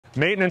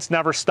Maintenance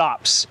never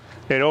stops.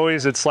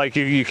 It's like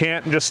you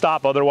can't just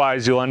stop,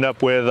 otherwise you'll end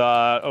up with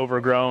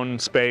overgrown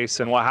space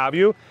and what have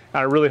you. And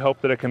I really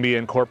hope that it can be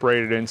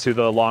incorporated into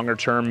the longer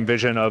term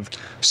vision of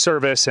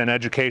service and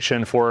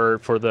education for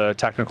the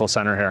technical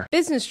center here.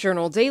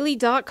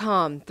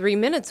 BusinessJournalDaily.com. 3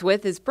 Minutes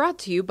With is brought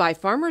to you by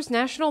Farmers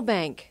National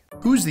Bank.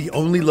 Who's the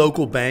only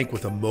local bank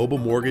with a mobile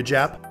mortgage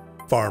app?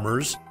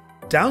 Farmers.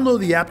 Download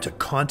the app to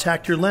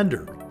contact your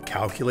lender,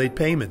 calculate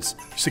payments,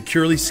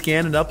 securely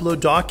scan and upload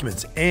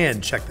documents,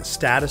 and check the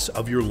status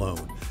of your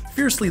loan.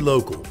 Fiercely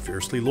local,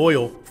 fiercely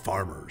loyal,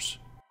 Farmers.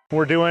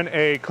 We're doing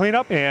a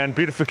cleanup and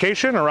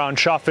beautification around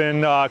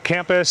Choffin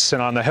campus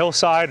and on the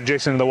hillside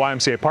adjacent to the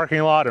YMCA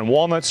parking lot and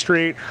Walnut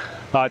Street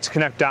to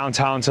connect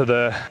downtown to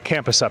the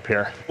campus up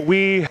here.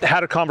 We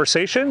had a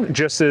conversation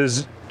just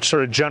as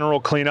sort of general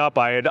cleanup.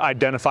 I had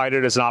identified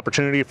it as an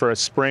opportunity for a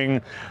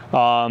spring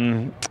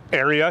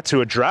area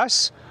to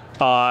address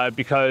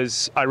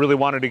because I really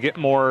wanted to get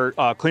more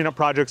cleanup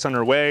projects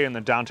underway in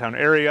the downtown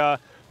area.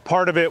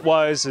 Part of it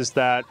is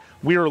that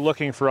we were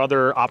looking for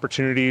other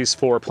opportunities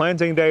for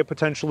planting day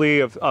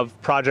potentially of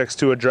projects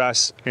to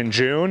address in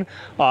June.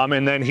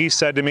 And then he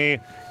said to me,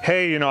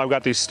 hey, I've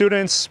got these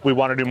students, we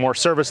want to do more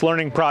service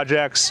learning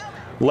projects.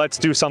 Let's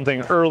do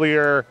something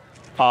earlier.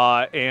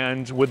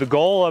 And with the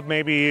goal of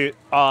maybe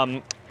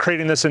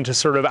creating this into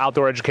sort of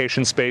outdoor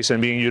education space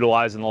and being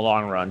utilized in the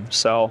long run.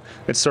 So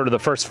it's sort of the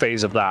first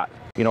phase of that.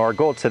 Our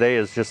goal today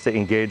is just to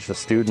engage the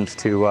students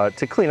to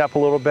clean up a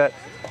little bit,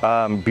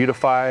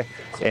 beautify,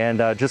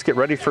 and just get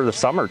ready for the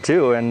summer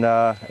too, and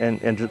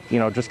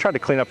just try to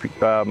clean up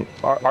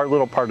our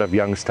little part of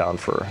Youngstown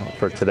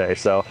for today.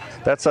 So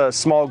that's a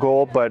small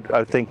goal, but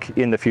I think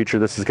in the future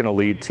this is going to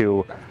lead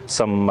to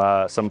some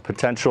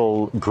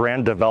potential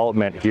grand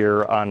development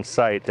here on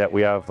site that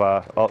we have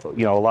a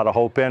lot of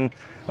hope in.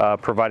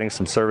 Providing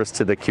some service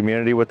to the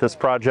community with this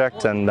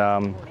project, and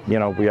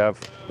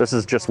this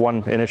is just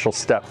one initial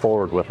step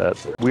forward with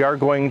it. We are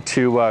going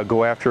to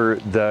go after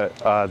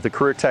the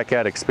Career Tech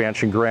Ed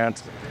expansion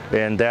grant,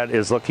 and that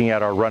is looking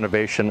at our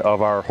renovation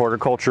of our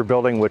horticulture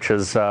building, which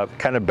has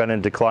kind of been in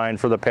decline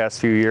for the past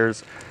few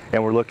years,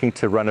 and we're looking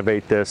to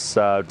renovate this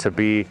to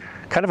be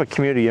kind of a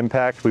community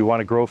impact. We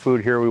want to grow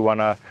food here, we want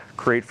to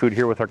create food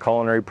here with our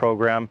culinary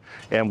program,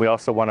 and we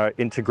also want to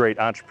integrate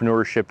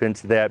entrepreneurship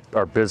into that,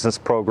 our business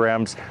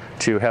programs,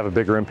 to have a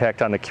bigger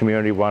impact on the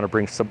community. We want to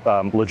bring some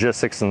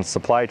logistics and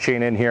supply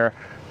chain in here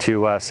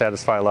to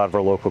satisfy a lot of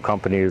our local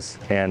companies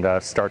and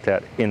start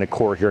that in the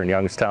core here in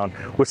Youngstown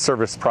with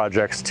service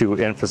projects to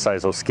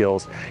emphasize those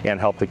skills and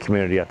help the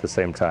community at the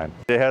same time.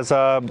 It has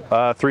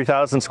a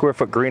 3,000 square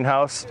foot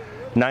greenhouse,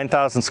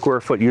 9,000 square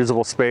foot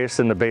usable space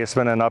in the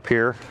basement and up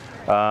here.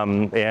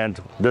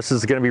 And this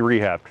is going to be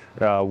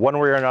rehabbed. One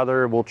way or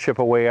another, we'll chip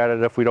away at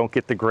it if we don't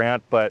get the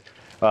grant, but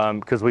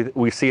because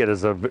we see it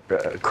as an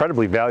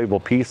incredibly valuable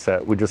piece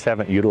that we just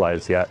haven't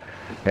utilized yet.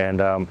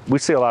 And we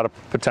see a lot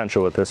of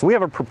potential with this. We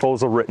have a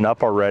proposal written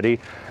up already,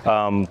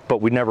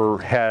 but we never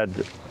had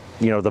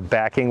the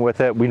backing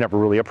with it. We never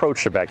really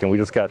approached the backing. We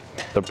just got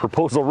the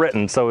proposal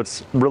written, so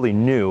it's really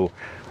new.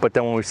 But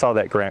then when we saw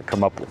that grant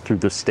come up through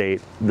the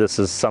state, this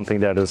is something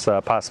that is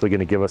possibly going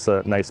to give us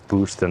a nice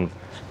boost and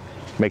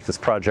make this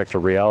project a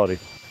reality.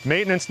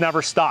 Maintenance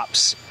never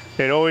stops.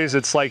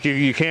 It's like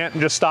you can't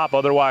just stop,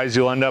 otherwise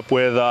you'll end up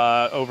with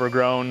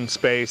overgrown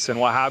space and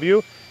what have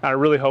you. And I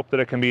really hope that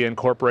it can be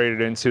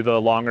incorporated into the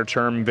longer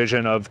term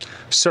vision of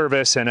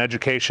service and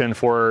education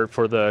for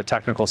the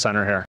technical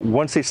center here.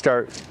 Once they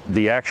start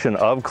the action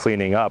of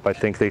cleaning up, I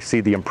think they see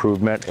the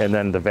improvement and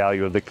then the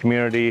value of the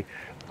community.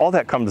 All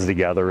that comes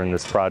together in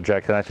this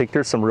project, and I think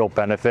there's some real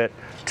benefit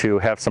to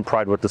have some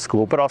pride with the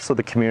school, but also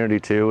the community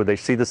too. They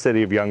see the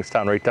city of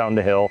Youngstown right down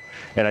the hill,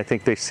 and I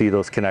think they see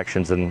those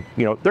connections, and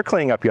they're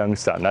cleaning up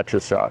Youngstown, not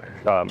just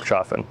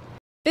Choffin.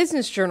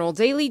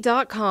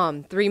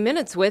 BusinessJournalDaily.com. 3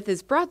 Minutes With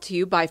is brought to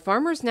you by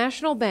Farmers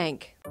National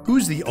Bank.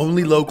 Who's the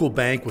only local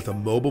bank with a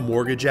mobile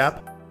mortgage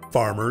app?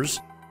 Farmers.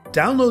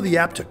 Download the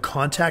app to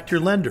contact your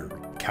lender,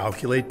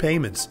 calculate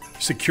payments,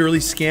 securely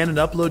scan and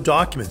upload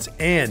documents,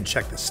 and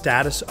check the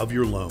status of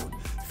your loan.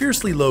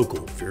 Fiercely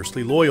local,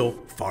 fiercely loyal,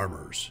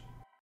 Farmers.